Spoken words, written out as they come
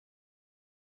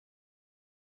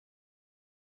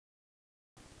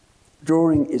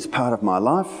Drawing is part of my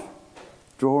life.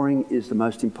 Drawing is the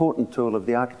most important tool of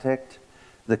the architect.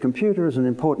 The computer is an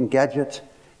important gadget,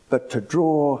 but to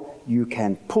draw, you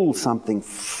can pull something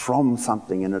from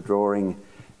something in a drawing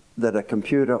that a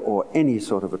computer or any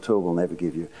sort of a tool will never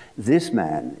give you. This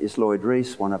man is Lloyd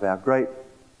Rees, one of our great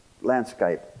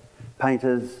landscape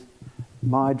painters,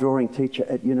 my drawing teacher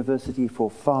at university for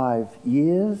 5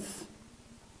 years,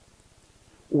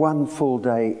 1 full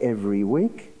day every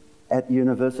week at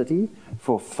university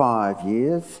for 5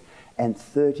 years, and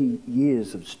 30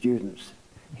 years of students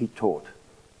he taught.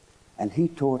 And he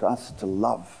taught us to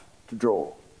love to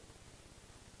draw.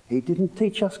 He didn't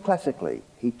teach us classically,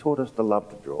 he taught us to love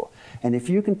to draw. And if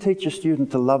you can teach a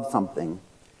student to love something,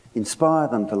 inspire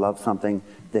them to love something,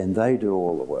 then they do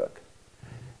all the work.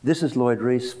 This is Lloyd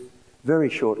Rees very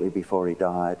shortly before he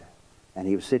died, and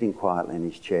he was sitting quietly in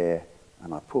his chair,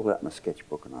 and I pulled out my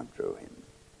sketchbook and I drew him.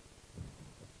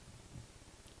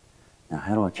 Now,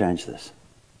 how do I change this?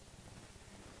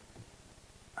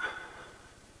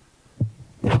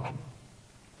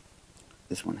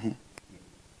 This one here?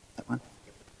 That one?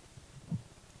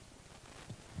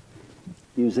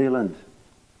 New Zealand,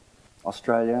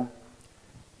 Australia,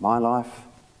 my life,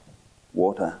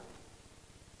 water.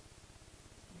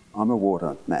 I'm a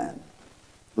water man.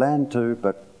 Land too,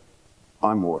 but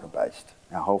I'm water-based.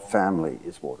 Our whole family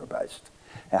is water-based.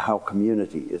 Our whole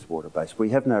community is water-based.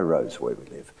 We have no roads where we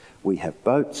live. We have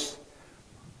boats,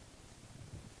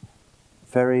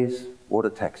 ferries, water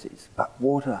taxis. But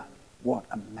water, what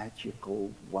a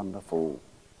magical, wonderful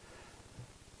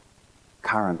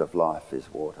current of life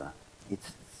is water.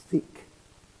 It's thick.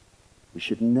 We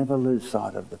should never lose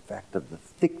sight of the fact of the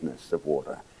thickness of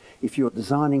water. If you're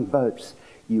designing boats,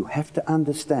 you have to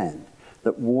understand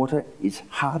that water is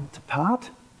hard to part,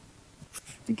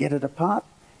 to get it apart,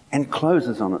 and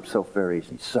closes on itself very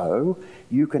easily. So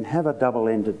you can have a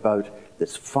double-ended boat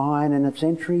that's fine in its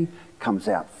entry, comes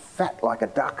out fat like a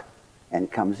duck, and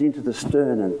comes into the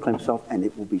stern and clamps off, and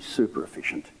it will be super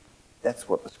efficient. That's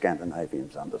what the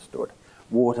Scandinavians understood.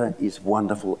 Water is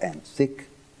wonderful and thick.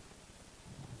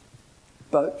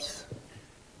 Boats,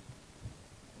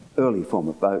 early form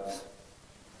of boats.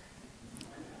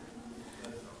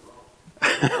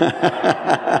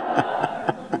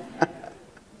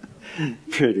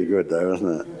 Pretty good though,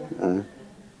 isn't it?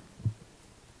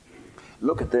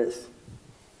 Look at this.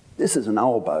 This is an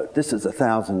old boat. This is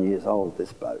 1,000 years old,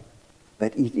 this boat.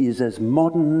 But it is as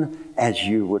modern as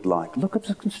you would like. Look at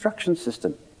the construction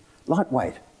system.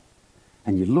 Lightweight.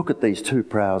 And you look at these two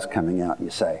prows coming out and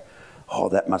you say, oh,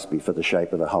 that must be for the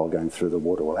shape of the hull going through the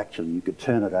water. Well, actually, you could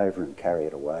turn it over and carry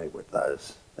it away with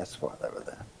those. That's why they were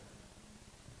there.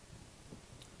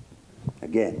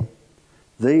 Again,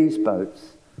 these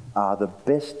boats are the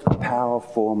best power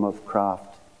form of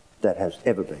craft that has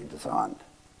ever been designed.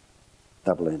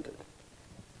 Double-ended.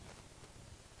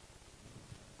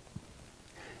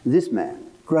 This man,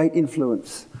 great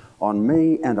influence on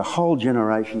me and a whole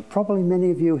generation, probably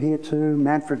many of you here too,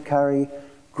 Manfred Curry,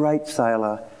 great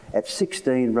sailor, at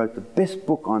 16 wrote the best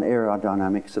book on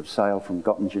aerodynamics of sail from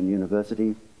Göttingen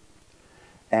University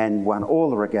and won all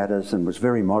the regattas and was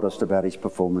very modest about his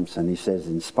performance. And he says,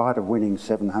 in spite of winning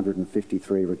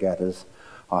 753 regattas,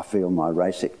 I feel my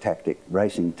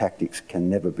racing tactics can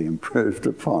never be improved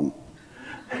upon.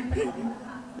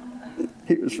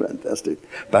 He was fantastic.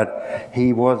 But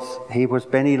he was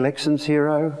Benny Lexon's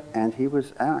hero, and he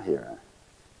was our hero.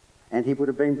 And he would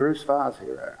have been Bruce Farr's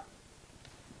hero.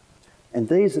 And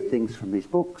these are things from his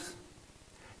books.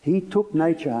 He took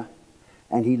nature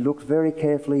and he looked very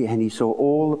carefully and he saw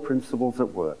all the principles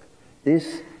at work.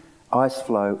 This ice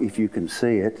flow, if you can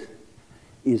see it,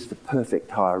 is the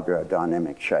perfect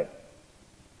hydrodynamic shape.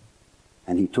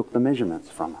 And he took the measurements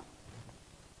from it.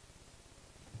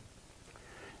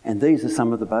 And these are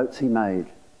some of the boats he made.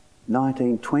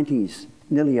 1920s,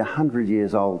 nearly 100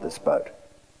 years old, this boat.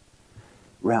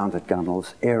 Rounded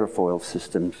gunnels, aerofoil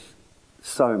systems,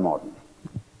 so modern.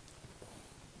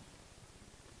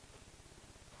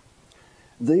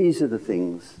 These are the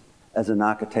things, as an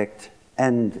architect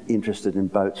and interested in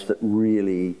boats, that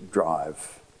really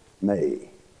drive me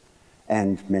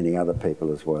and many other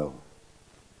people as well.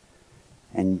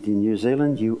 And in New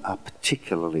Zealand, you are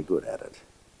particularly good at it.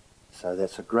 So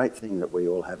that's a great thing that we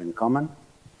all have in common.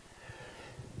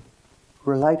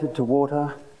 Related to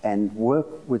water and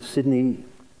work with Sydney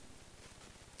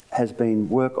has been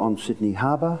work on Sydney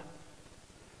Harbour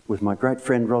with my great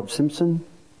friend Rob Simpson,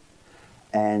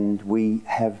 and we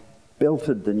have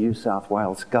belted the New South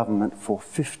Wales government for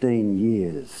 15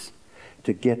 years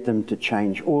to get them to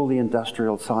change all the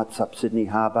industrial sites up Sydney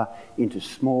Harbour into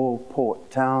small port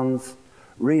towns,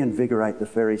 reinvigorate the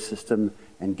ferry system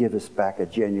and give us back a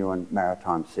genuine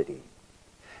maritime city.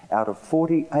 Out of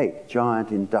 48 giant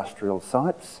industrial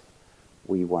sites,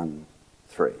 we won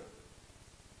 3.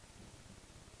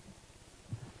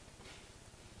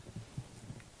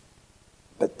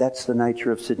 But that's the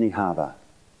nature of Sydney Harbour.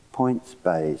 Points,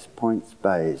 bays, points,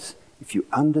 bays. If you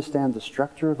understand the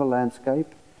structure of a landscape,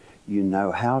 you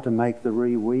know how to make the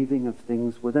reweaving of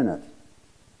things within it.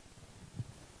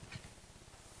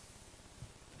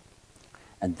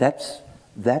 And that's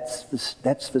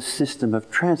the system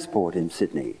of transport in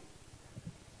Sydney.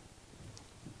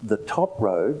 The top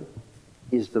road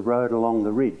is the road along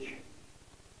the ridge.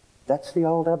 That's the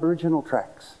old Aboriginal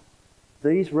tracks.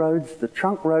 These roads, the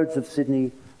trunk roads of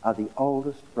Sydney, are the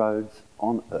oldest roads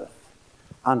on earth.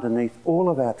 Underneath all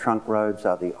of our trunk roads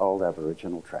are the old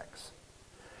Aboriginal tracks.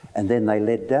 And then they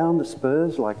led down the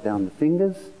spurs, like down the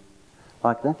fingers,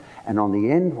 like that. And on the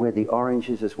end, where the orange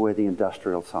is where the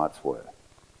industrial sites were.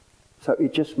 So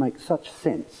it just makes such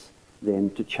sense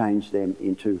then to change them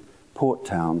into port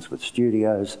towns with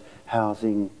studios,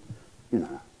 housing, you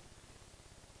know.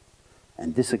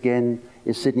 And this again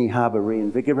is Sydney Harbour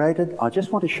reinvigorated. I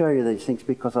just want to show you these things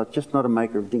because I'm just not a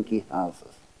maker of dinky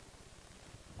houses.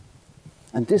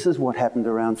 And this is what happened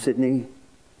around Sydney.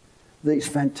 These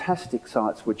fantastic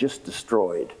sites were just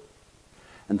destroyed.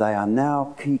 And they are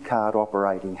now key card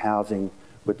operating housing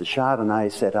with the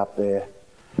Chardonnay set up there,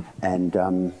 and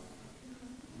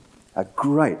a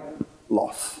great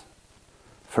loss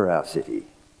for our city.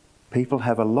 People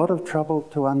have a lot of trouble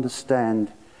to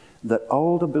understand that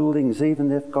older buildings,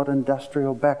 even if they've got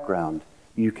industrial background,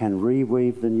 you can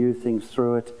reweave the new things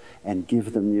through it and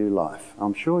give them new life.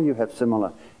 I'm sure you have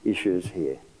similar issues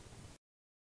here.